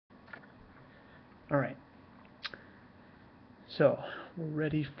Alright, so we're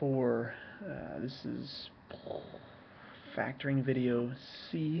ready for, this is factoring video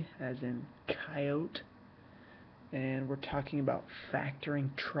C as in coyote, and we're talking about factoring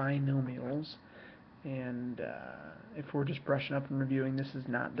trinomials, and if we're just brushing up and reviewing, this is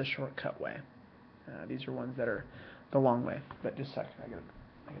not the shortcut way. These are ones that are the long way, but just a second,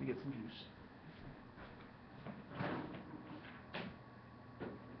 I gotta get some juice.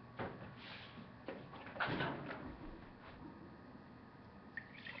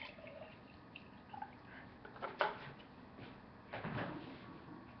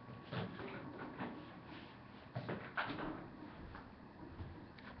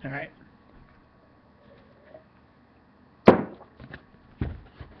 Alright.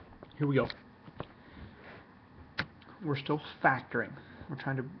 Here we go. We're still factoring. We're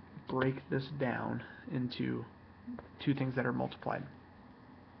trying to break this down into two things that are multiplied.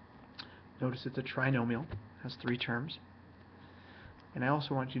 Notice it's a trinomial, it has three terms. And I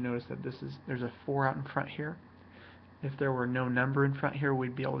also want you to notice that there's a 4 out in front here. If there were no number in front here,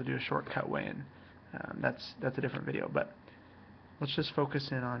 we'd be able to do a shortcut way, and that's a different video. But let's just focus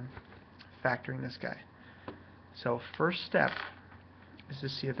in on factoring this guy. So first step is to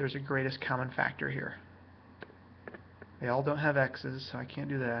see if there's a greatest common factor here. They all don't have x's, so I can't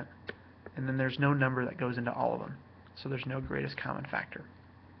do that. And then there's no number that goes into all of them, so there's no greatest common factor.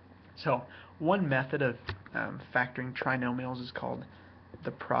 So one method of factoring trinomials is called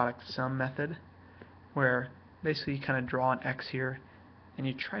the product sum method, where basically you kind of draw an x here and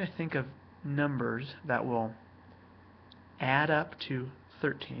you try to think of numbers that will add up to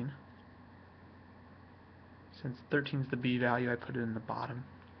 13. Since 13 is the b value, I put it in the bottom.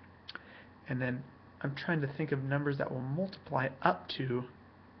 And then I'm trying to think of numbers that will multiply up to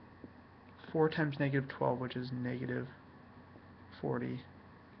 4 times negative 12, which is negative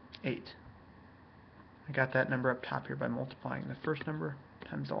 48. I got that number up top here by multiplying the first number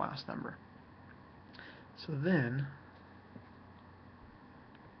times the last number. So then,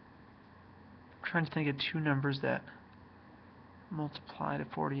 I'm trying to think of two numbers that multiply to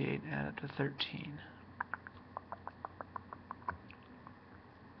 48 and add up to 13.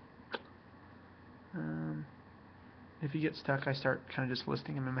 If you get stuck, I start kind of just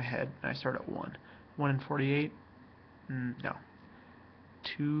listing them in my head, and I start at 1. 1 and 48? No.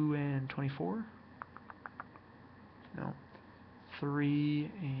 2 and 24? No.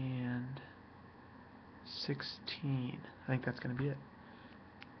 3 and 16. I think that's going to be it.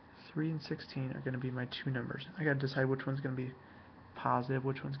 3 and 16 are going to be my two numbers. I got to decide which one's going to be positive,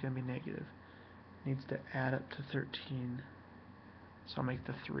 which one's going to be negative. It needs to add up to 13, so I'll make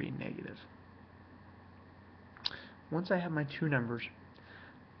the 3 negative. Once I have my two numbers,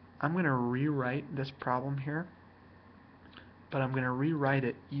 I'm going to rewrite this problem here, but I'm going to rewrite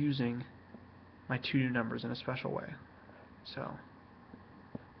it using my two new numbers in a special way. So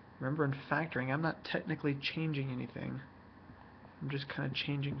remember, in factoring, I'm not technically changing anything. I'm just kind of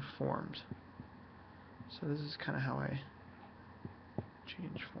changing forms. So this is kind of how I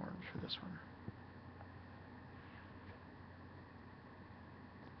change forms for this one.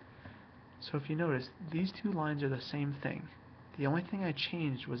 So if you notice, these two lines are the same thing. The only thing I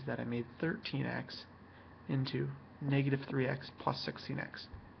changed was that I made 13x into negative 3x plus 16x.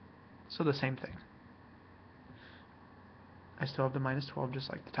 So the same thing. I still have the minus 12 just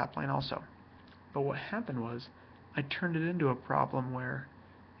like the top line also. But what happened was I turned it into a problem where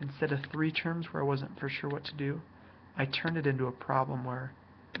instead of three terms where I wasn't for sure what to do, I turned it into a problem where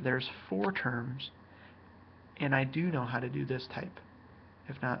there's 4 terms and I do know how to do this type.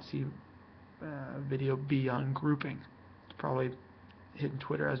 If not, see video B on grouping. It's probably hitting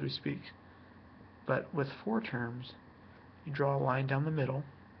Twitter as we speak. But with 4 terms, you draw a line down the middle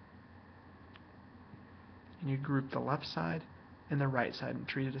and you group the left side and the right side and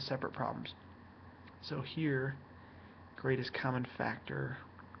treat it as separate problems. So here, greatest common factor,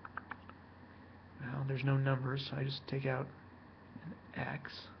 well, there's no numbers, so I just take out an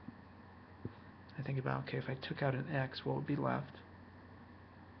x. I think about, okay, if I took out an x, what would be left?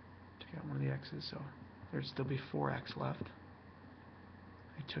 Took out one of the x's, so there'd still be 4x left.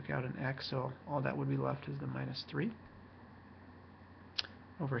 I took out an x, so all that would be left is the minus 3.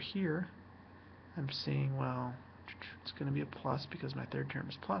 Over here, I'm seeing, well, it's going to be a plus because my third term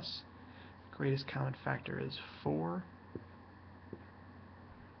is plus. Greatest common factor is 4.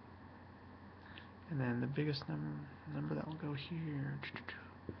 And then the biggest number that will go here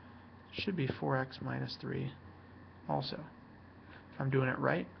should be 4x minus 3 also. If I'm doing it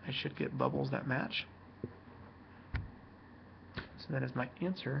right, I should get bubbles that match. So then as my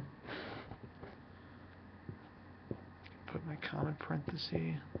answer, put my common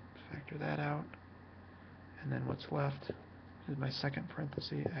parenthesis, factor that out. And then what's left is my second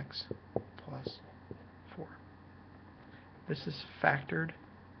parenthesis, x plus 4. This is factored,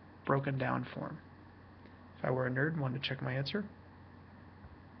 broken down form. If I were a nerd and wanted to check my answer,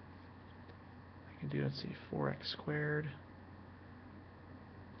 I can do, let's see, 4x squared.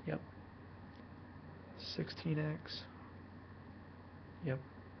 Yep. 16x. Yep.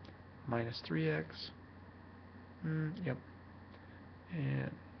 Minus 3x. Yep.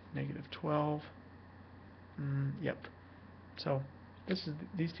 And negative 12. Yep. So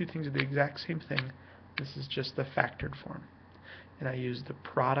these two things are the exact same thing. This is just the factored form. And I use the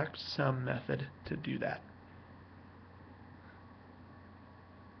product sum method to do that.